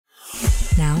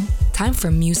Now, time for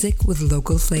music with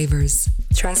local flavors.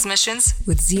 Transmissions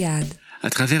with Ziad. À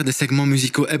travers des segments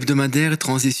musicaux hebdomadaires,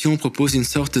 Transition propose une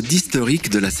sorte d'historique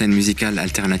de la scène musicale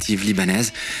alternative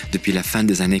libanaise depuis la fin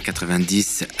des années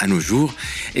 90 à nos jours.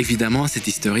 Évidemment, cet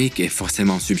historique est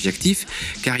forcément subjectif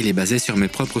car il est basé sur mes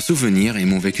propres souvenirs et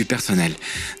mon vécu personnel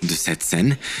de cette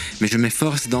scène. Mais je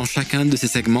m'efforce dans chacun de ces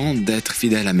segments d'être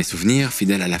fidèle à mes souvenirs,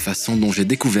 fidèle à la façon dont j'ai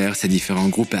découvert ces différents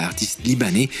groupes et artistes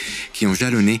libanais qui ont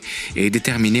jalonné et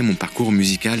déterminé mon parcours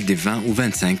musical des 20 ou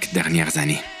 25 dernières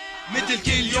années. مثل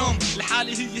كل يوم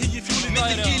الحالة هي فيولي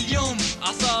طايرة مثل كل يوم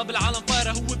أعصاب العالم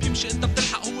طايرة هو بيمشي أنت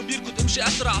بتلحق هو بيركض امشي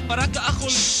أسرع براك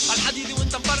أخل عالحديدة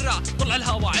وأنت مفرع طلع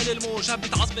الهوا على الموج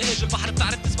هبت عصبة هيج البحر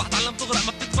بتعرف تسبح تعلم تغرق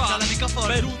ما بتدفع زلمة كفر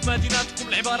بيروت مدينتكم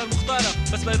العبارة المختارة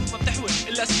بس بيروت ما بتحوي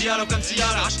إلا سيارة وكم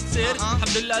سيارة عشان سير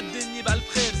الحمد لله الدنيا بألف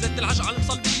خير زيت العجل على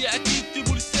المصلبية أكيد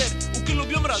تجيبوا السير وكله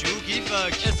بيمرض شو كيفك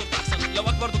إيه صرت أحسن لو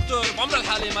أكبر دكتور بعمر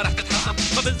الحالة ما رح تتحسن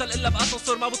ما بنزل إلا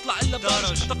بأسانسور ما بطلع إلا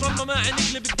بدرج تفرم ما عينك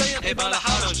اللي بتبين إيه بلا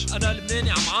حرج أنا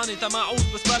لبناني عم عاني تماعوز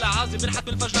بس بلا عازي بنحت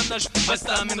من فجر النج بس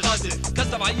من غازي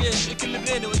كذب عياش كل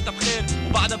لبناني وأنت بخير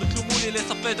وبعدها بتلوموني ليه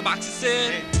صفيت بعكس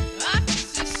السير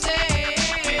عكس السير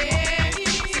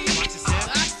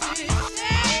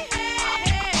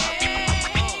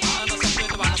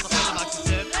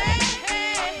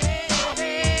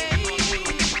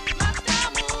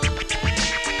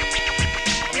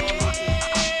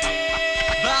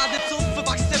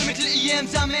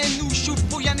زمان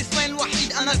وشوفوا يعني اسمين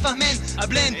الوحيد انا الفهمان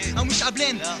قبلين او مش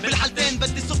قبلين بالحالتين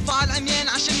بدي صف على العميان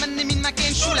عشان مني مين ما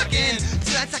كان شو لكان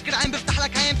بصير تسكر عين بفتح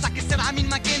لك عين بسكر السرعه مين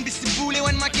ما كان بيسبولي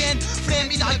وين ما كان فريم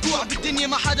ايد على الكوع بالدنيا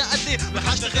ما حدا قدي ما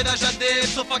حاجة تاخدها جدي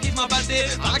صفا كيف ما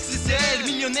بدي بعكس السير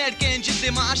مليونير كان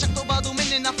جدي ما عشق تقبضوا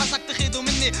مني نفسك تاخدوا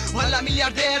مني وهلا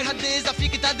ملياردير هدي اذا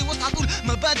فيك تهدي وسط طول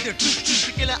ما بقدر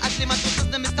كلها قتلي ما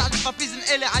توصلنا مستعجل فبليز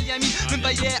انقلي على اليمين من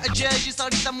بياع الجاجي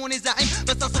صار يسموني زعيم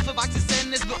بس اصف بعكس السير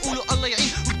الناس بيقولوا الله يعين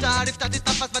وبتعرف تعطي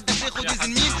تنفس بدك تاخد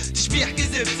اذن مين تشبيح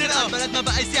كذب سرقه بلد ما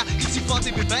بقى يسيع كل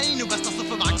صفاتي ببين وبس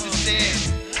تصف بعكس السير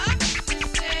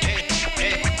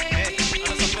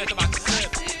انا صفيت بعكس السير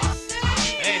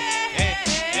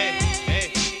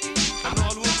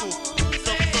ممنوع الوقوف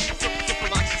صف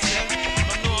بعكس السير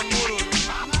ممنوع المرور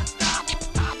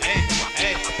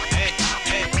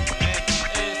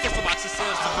صف بعكس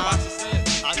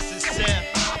السير عكس السير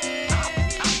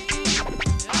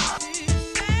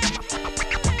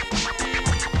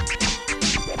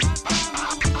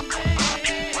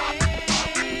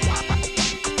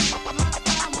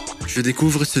Je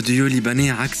découvre ce duo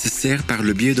libanais Axe Ser par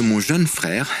le biais de mon jeune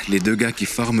frère. Les deux gars qui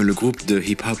forment le groupe de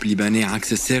hip-hop libanais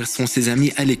Axe Ser sont ses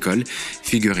amis à l'école.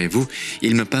 Figurez-vous,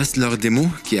 ils me passent leurs démos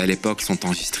qui à l'époque sont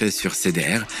enregistrés sur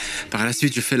CDR. Par la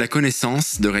suite, je fais la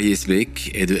connaissance de Reyes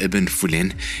Bek et de Ibn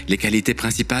Foulen. Les qualités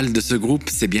principales de ce groupe,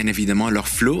 c'est bien évidemment leur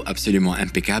flow absolument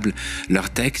impeccable,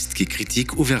 leurs textes qui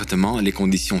critiquent ouvertement les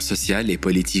conditions sociales et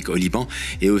politiques au Liban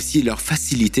et aussi leur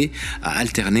facilité à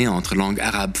alterner entre langue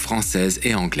arabe, française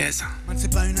et anglaise.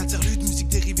 C'est pas une interlude, musique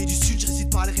dérivée du sud. Je récite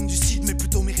pas les rimes du sud, mais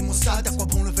plutôt mes rimes au stade. À quoi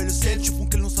bon lever le sel? Tu prends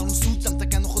quel nom ça nous soude? Ça me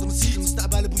taquine, on redonne aussi. Le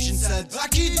mustaba, le bouge, une sad.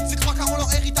 Akid, c'est 3 quarts, on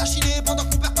leur héritage chiné. Pendant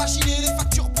qu'on perd pas chiné, les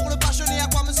factures pour le bâchelet. À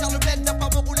quoi me sert le bled? T'as pas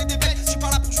bon rouler des bêtes. J'suis pas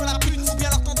là pour jouer la pute, ou bien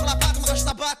leur tendre la patte. Rage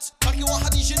sa batte. Marqué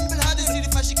واحد يجن بالهادي زي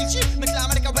اللي فاشي كل شي مثل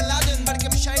أمريكا وبن لادن. بركة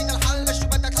مش هين الحل باش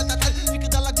بدك تتحل. فيك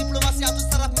تضلك دبلوماسية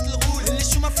وتتصرف مثل الغول. اللي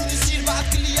شو مفروض يصير بعد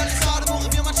كل اللي صار. مو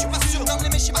غبي ما تشوف pas sûr. ضل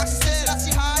ماشي معك السير.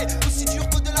 راسي هاي aussi dur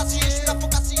que de l'acier. J'suis la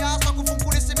focaccia sans qu'on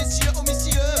pour laisser messieurs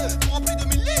homicieux. Pour remplir de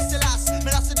milices hélas.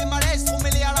 Mais là c'est des malaises trop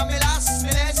mêlés à la mélasse.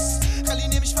 Mélasse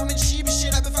خليني مش فاهم شي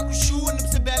بالشارع بفكروا شو انه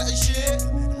بسبع العيشة.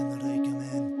 كمان عنا رأي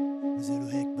كمان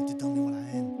مازالوا هيك بتضلني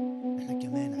والعين. احنا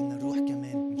كمان عنا روح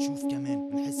كمان بنشوف كمان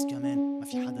بنحس كمان ما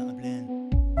في حدا قبلان.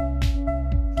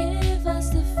 Give us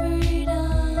the freedom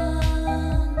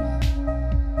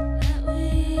that we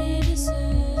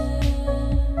deserve.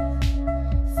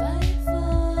 Fight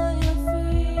for your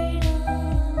freedom.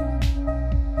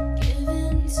 Give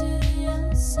in to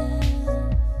yourself.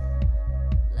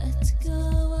 Let go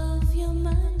of your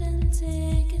mind and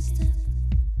take a step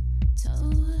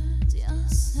towards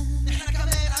yourself. احنا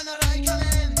كمان عنا رأي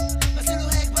كمان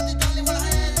مازالوا هيك بتضلني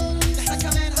والعين. احنا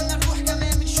كمان عنا روح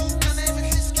كمان بنشوف كمان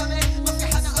بنحس كمان ما في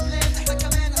حدا قبلان. احنا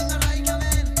كمان عنا رأي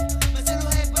كمان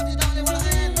مازالوا هيك بتضلني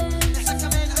والعين. احنا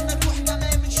كمان عنا روح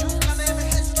كمان بنشوف كمان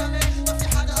بنحس كمان ما في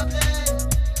حدا قبلان.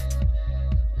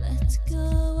 Let go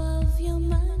of your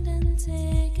mind and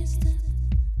take a step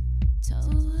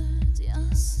towards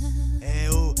yourself. Eh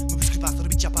oh, me bouscule pas sur le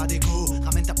beat, y'a pas d'écho.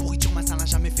 Ramène ta pourriture, mais ça n'a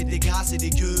jamais fait de dégâts, c'est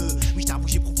dégueu. Oui, j't'avoue,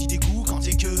 j'éprouve petit dégoût quand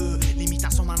t'es que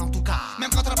l'imitation mal en tout cas.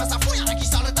 Même quand t'as pas sa fouille, y'en a qui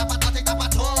sort le tapatate et t'as pas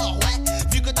tort, ouais.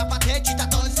 Vu que t'as pas tête, tu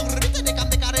t'attends sur le beat et des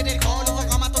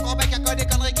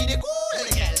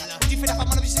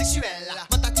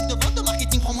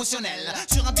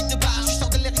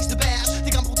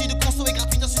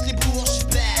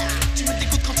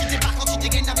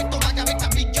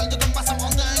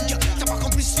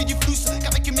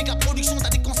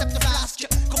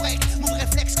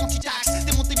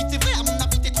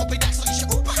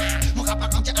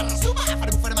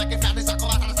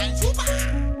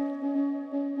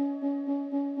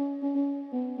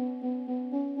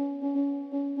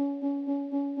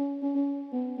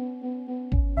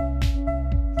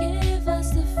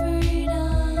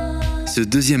Ce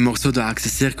deuxième morceau de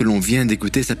Accessaire que l'on vient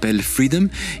d'écouter s'appelle Freedom.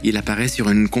 Il apparaît sur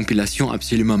une compilation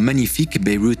absolument magnifique,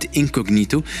 Beyrouth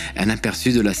Incognito, un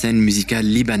aperçu de la scène musicale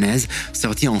libanaise,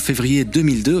 sorti en février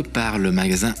 2002 par le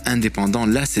magasin indépendant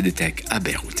La CDTech à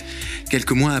Beyrouth.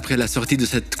 Quelques mois après la sortie de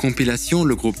cette compilation,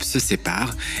 le groupe se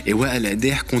sépare et Wael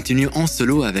Ader continue en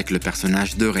solo avec le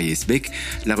personnage de Reis Bek.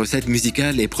 La recette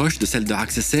musicale est proche de celle de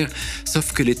Accessaire,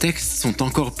 sauf que les textes sont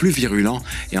encore plus virulents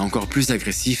et encore plus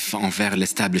agressifs envers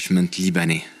l'establishment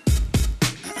libanais.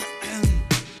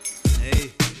 Hey,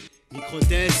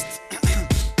 micro-test.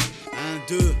 1,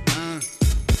 2, 1.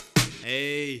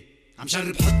 Hey. عم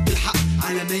جرب حط الحق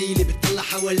على ميلي بتطلع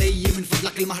حوالي من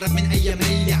فضلك المهرب من اي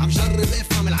ميلي عم جرب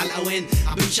افهم العلقوين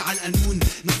عم بمشي على القانون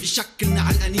ما في شك اني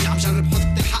على القنين عم جرب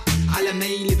حط الحق على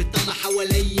ميلي بتطلع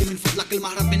حوالي من فضلك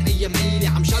المهرب من اي ميلي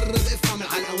عم جرب افهم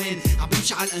العلقوين عم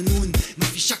بمشي على القانون ما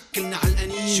في شك اني على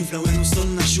القنين شوف لوين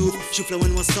وصلنا شوف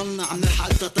لوين وصلنا عم نلحق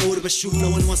التطور بس شوف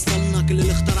لوين وصلنا كل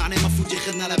اللي اخترعناه مفروض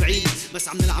ياخذنا لبعيد بس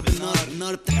عم نلعب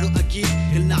النار بتحرق اكيد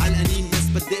كلنا على القنين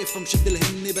بس بدي افهم شد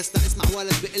الهمني بس اسمع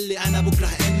ولد بيقول لي انا بكره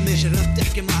امي جربت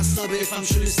احكي مع الصبي افهم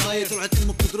شو اللي صاير طلعت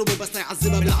امه بتضربه بس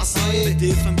يعذبها بالعصاير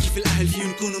بدي افهم كيف الاهل فيهم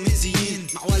يكونوا مأذيين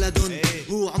مع ولدهم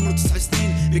هو عمره 9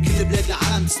 سنين بكل بلاد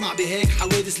العالم تسمع بهيك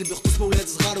حوادث اللي بيغتصبوا اولاد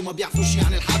صغار وما بيعرفوا شو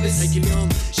يعني الحبس هيك اليوم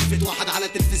شفت واحد على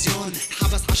التلفزيون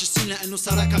انحبس 10 سنين لانه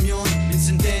سرق كاميون من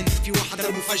سنتين في واحد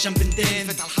ضربه فجأة بنتين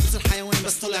فات على الحبس الحيواني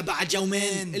بس طلع بعد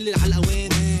يومين اللي العلقوين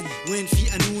وين في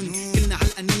قانون كلنا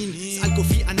علقانين اسالكوا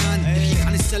في عنان بحكيك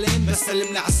عن السلام بس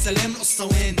سلم لي على السلام القصه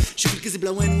وين شوف الكذب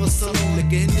لوين وصلوا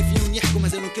لك هن فيهم يحكوا ما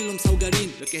زالوا كلهم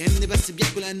صوغرين لك هن بس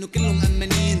بيحكوا لانه كلهم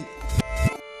مأمنين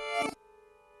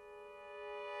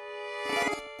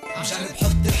عم جرب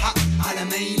حط الحق على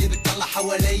ميلي بتطلع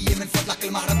حوالي من فضلك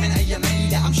المهرب من اي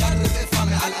ميلي عم جرب افهم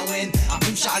العلقوين عم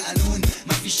بمشي على القانون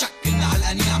ما في شك اني على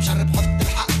القنين عم جرب حط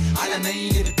الحق على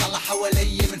ميلي بتطلع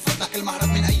حوالي من فضلك المهرب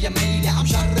من اي ميلي عم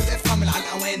جرب افهم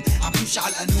العلقوين عم بمشي على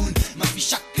القانون ما في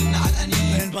شك اني على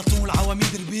القنين بين البطون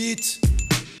والعواميد البيت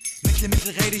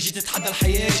مثل غيري جيت اتحدى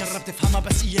الحياة جربت افهمها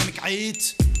بس ايامك عيت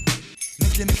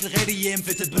مثل غيري ايام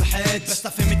فتت بالحيط بس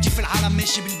فهمت كيف العالم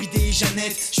ماشي بالبداية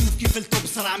جنات شوف كيف التوب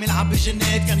صار عم يلعب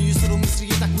بالجنات كانوا يسرقوا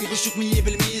مصريتك ويغشوك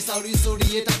 100% صاروا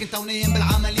يسوريتك انت ونايم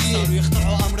بالعملية صاروا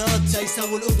يخترعوا امراض زي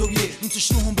يسووا الادوية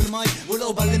ننتشروهم بالماي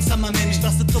والقبل اللي مسممين مش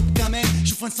بس التوب كمان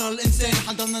شوف وين صار الانسان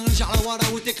حضرنا نرجع لورا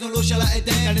والتكنولوجيا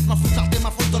لقدام كانت مفروض تعطي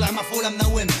مفروض طلع مفعول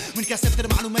منوم من كاسبت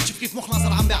المعلومات شوف كيف مخنا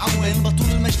صار عم بيعوم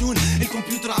البطول المجنون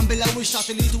الكمبيوتر عم بلوش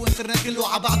ساتليت وانترنت كله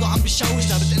على بعضه عم بيشوش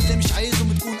لا بتقلي مش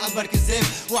عايزهم بتكون اكبر كذاب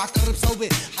اوعى تقرب صوبي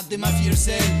حد ما في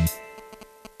ارسال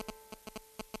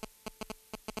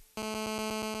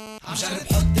عم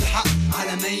جرب حط الحق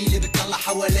على ميلي بتطلع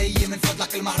حوالي من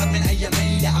فضلك المهرب من اي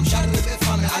ميلي عم جرب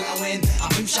افهم العلقوين عم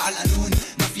بمشي على القانون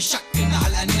ما في شك اني على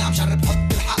القنين عم جرب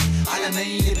حط الحق على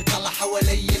ميلي بتطلع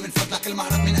حوالي من فضلك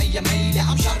المهرب من اي ميلي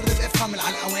عم جرب افهم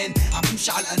العلقوين عم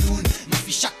بمشي على القانون ما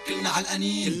في شك اني على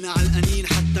القنين كلنا على القنين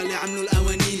حتى اللي عملوا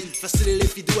القوانين فسر اللي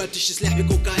في دول بتشتري سلاح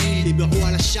بكوكايين بيبيعوه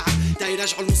على الشعب تا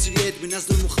يرجعوا المصريات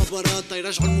بينزلوا المخابرات تا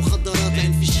يرجعوا المخدرات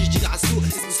لان في شي جديد على السوق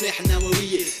اسمه سلاح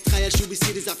النووية تخيل شو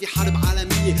بيصير اذا في حرب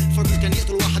عالمية الفرد اللي كان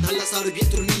يقتل واحد هلا صار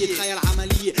بيقتل 100 تخيل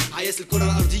عملية عياس الكرة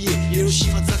الارضية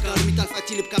هيروشيما تذكر 100,000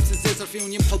 قتيل بكبسة زر صار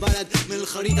فيهم يمحوا بلد من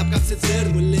الخريطة بكبسة زر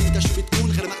واللي انت شو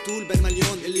بتكون غير مقتول بين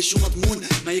مليون اللي شو مضمون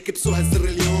ما يكبسوا هالزر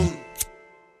اليوم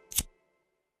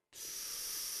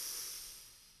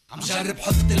عم جرب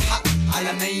حط الحق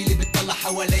على ميلي بتطلع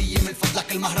حوالي من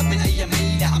فضلك المهرب من اي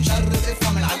ميلي عم جرب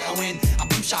افهم العلقوين عم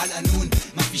بمشي على القانون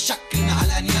ما في شك اني على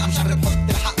القنين عم جرب حط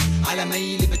الحق على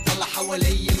ميلي بتطلع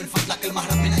حوالي من فضلك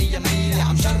المهرب من اي ميلي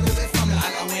عم جرب افهم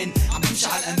العلقوين عم بمشي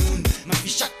على القانون ما في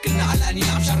شك اني على القنين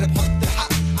عم جرب حط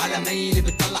الحق على ميلي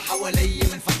بتطلع حوالي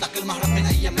من فضلك المهرب من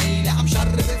اي ميلي عم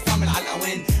جرب افهم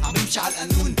العلقوين عم بمشي على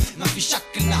القانون ما في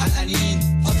شك اني على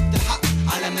القنين حط الحق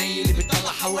على ميلي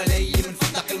بتطلع حوالي من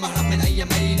فضلك المهرب من اي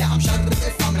ميلي عم جرب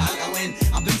افهم العلقوين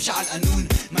عم بمشي على القانون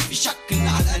ما في شك اني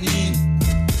على القنين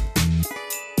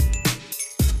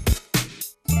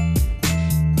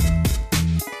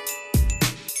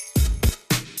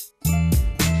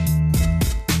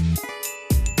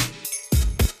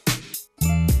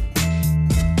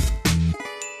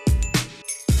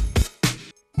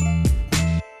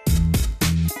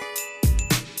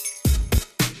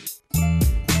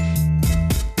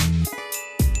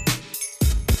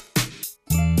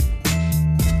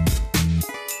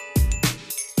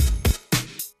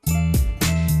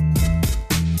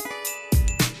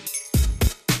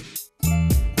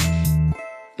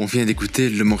On vient d'écouter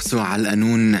le morceau Al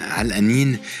Anoun Al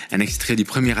Anin, un extrait du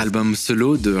premier album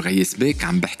solo de Reyes Bek,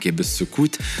 Am Bahki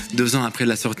Bessokout. 2 ans après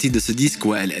la sortie de ce disque,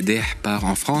 Wael Adeh part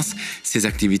en France. Ses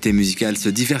activités musicales se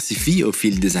diversifient au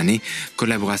fil des années.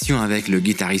 Collaboration avec le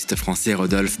guitariste français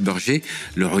Rodolphe Berger,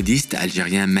 le rodiste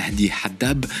algérien Mehdi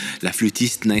Haddab, la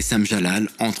flûtiste Naïsam Jalal,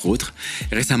 entre autres.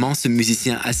 Récemment, ce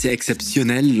musicien assez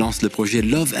exceptionnel lance le projet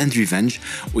Love and Revenge,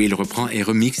 où il reprend et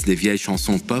remixe des vieilles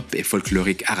chansons pop et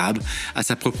folkloriques arabes à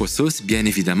sa propre sauce, bien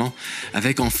évidemment,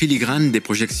 avec en filigrane des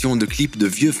projections de clips de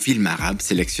vieux films arabes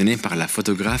sélectionnés par la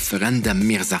photographe Randa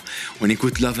Mirza. On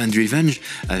écoute Love and Revenge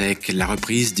avec la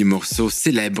reprise du morceau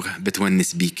célèbre Betwan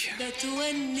Nisbik.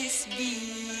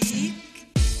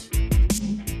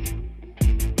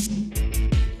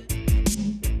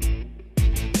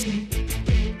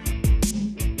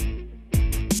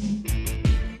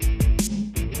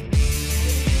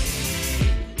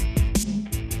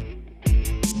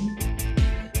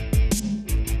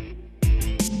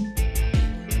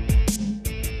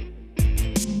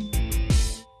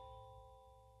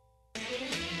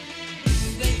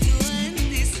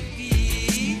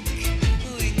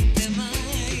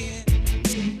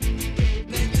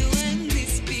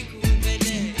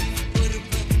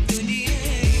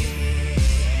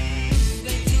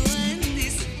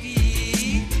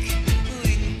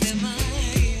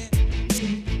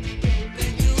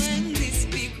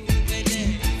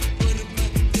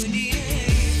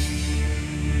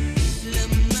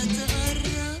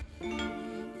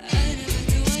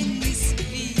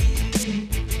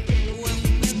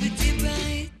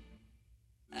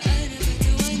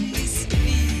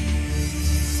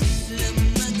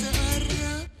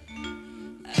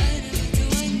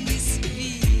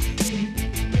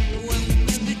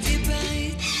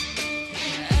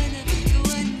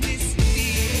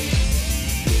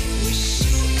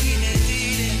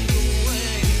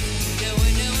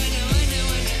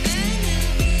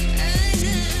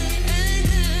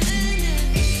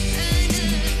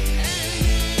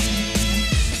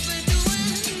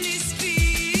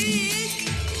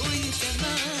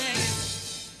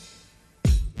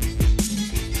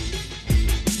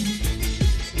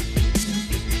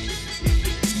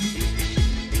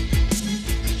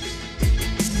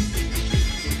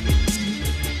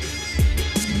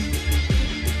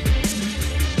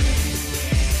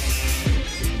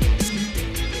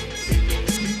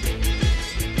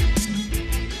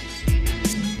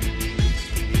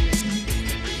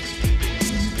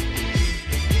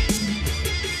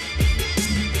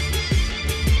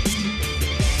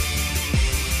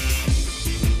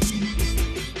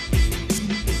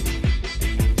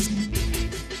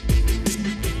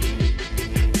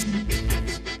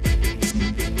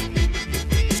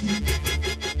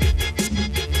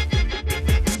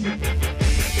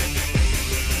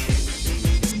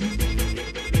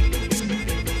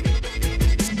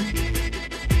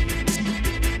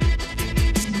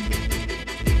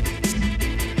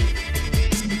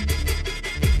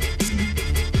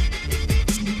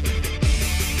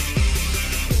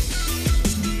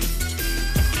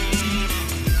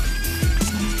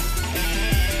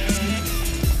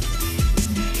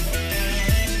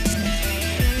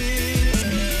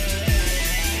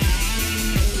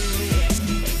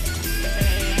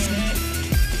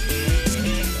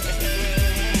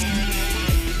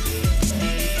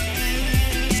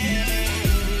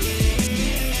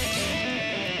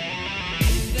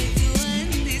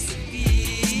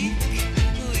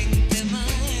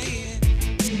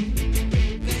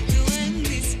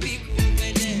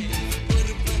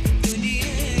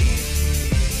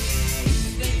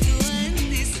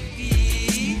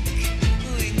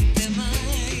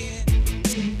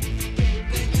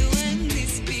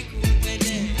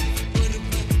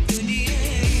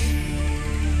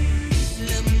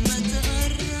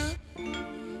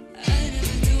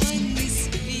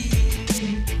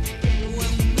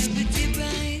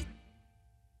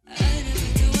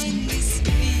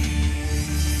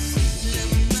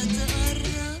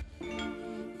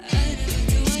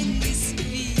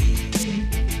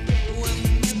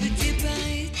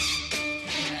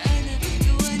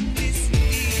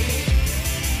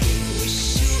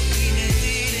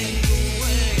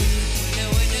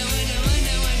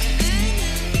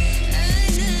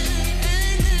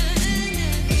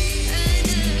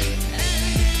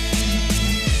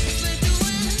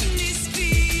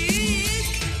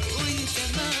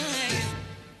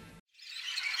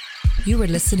 You were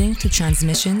listening to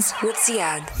Transmissions with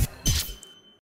Ziad.